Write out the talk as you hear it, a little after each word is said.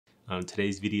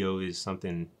Today's video is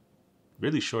something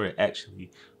really short, actually.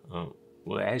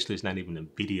 Well, actually, it's not even a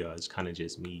video. It's kind of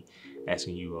just me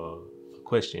asking you a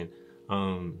question.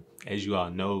 As you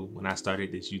all know, when I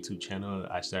started this YouTube channel,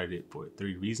 I started it for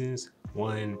 3 reasons.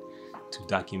 One, to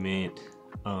document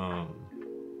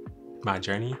my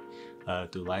journey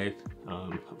through life.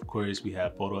 Of course, we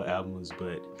have photo albums,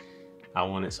 but I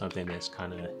wanted something that's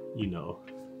kind of,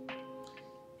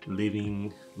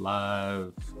 living,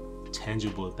 live,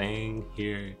 tangible thing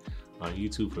here on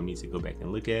YouTube for me to go back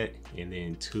and look at. And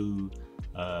then 2,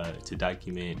 to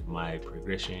document my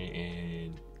progression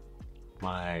and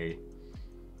my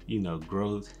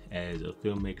growth as a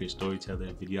filmmaker, storyteller,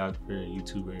 videographer,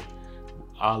 YouTuber,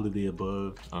 all of the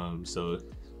above. So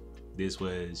this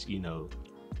was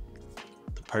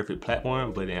the perfect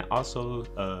platform. But then also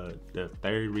the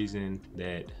third reason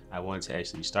that I wanted to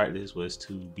actually start this was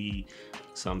to be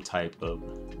some type of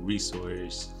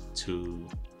resource to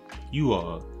you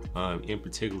all, in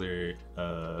particular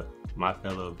my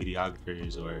fellow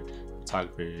videographers or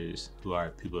photographers who are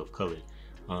people of color.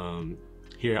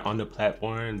 Here on the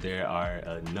platform, there are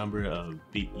a number of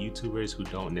big YouTubers who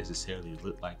don't necessarily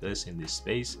look like us in this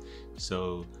space.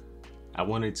 So I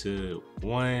wanted to,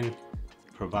 one,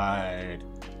 provide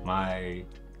my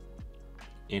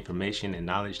information and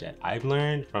knowledge that I've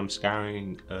learned from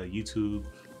scouring YouTube.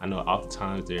 I know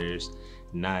oftentimes there's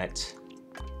not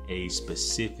a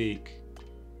specific,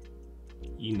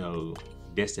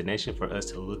 destination for us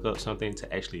to look up something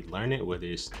to actually learn it, whether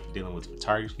it's dealing with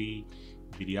photography,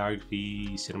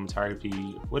 videography,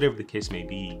 cinematography, whatever the case may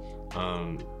be.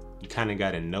 You kind of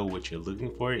got to know what you're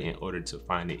looking for in order to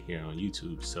find it here on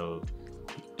YouTube. So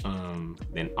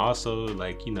then also,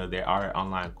 there are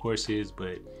online courses,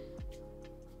 but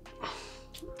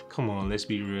come on, let's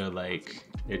be real,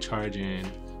 they're charging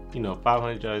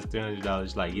 $500,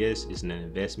 $300. Like, yes, it's an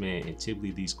investment, and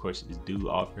typically these courses do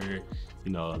offer a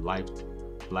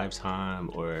lifetime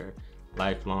or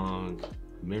lifelong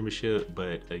membership.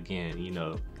 But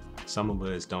again, some of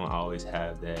us don't always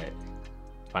have that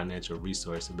financial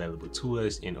resource available to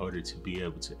us in order to be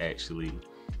able to actually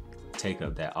take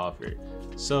up that offer.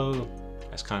 So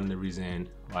that's kind of the reason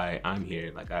why I'm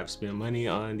here. I've spent money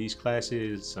on these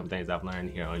classes, some things I've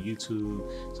learned here on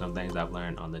YouTube, some things I've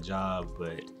learned on the job,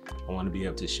 but I want to be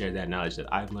able to share that knowledge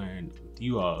that I've learned with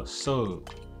you all. So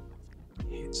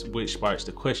which sparks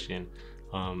the question,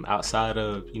 outside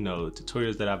of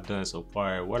tutorials that I've done so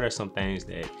far, what are some things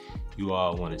that you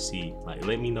all want to see?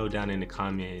 Let me know down in the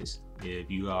comments if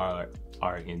you are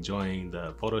enjoying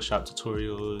the Photoshop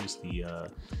tutorials, the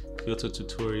filter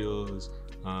tutorials.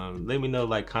 Let me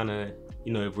know,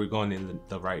 if we're going in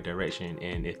the right direction,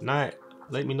 and if not,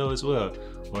 let me know as well.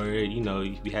 Or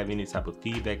if you have any type of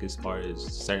feedback as far as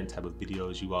certain type of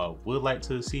videos you all would like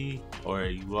to see, or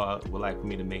you all would like for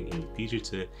me to make in the future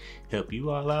to help you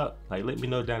all out, let me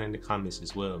know down in the comments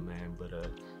as well, man.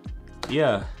 But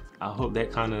yeah, I hope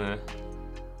that kind of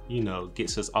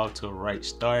gets us off to a right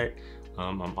start.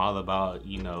 I'm all about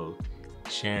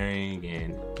sharing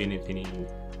and benefiting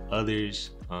others.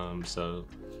 So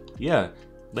yeah,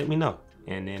 let me know,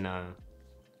 and then I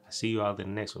see you all in the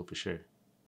next one for sure.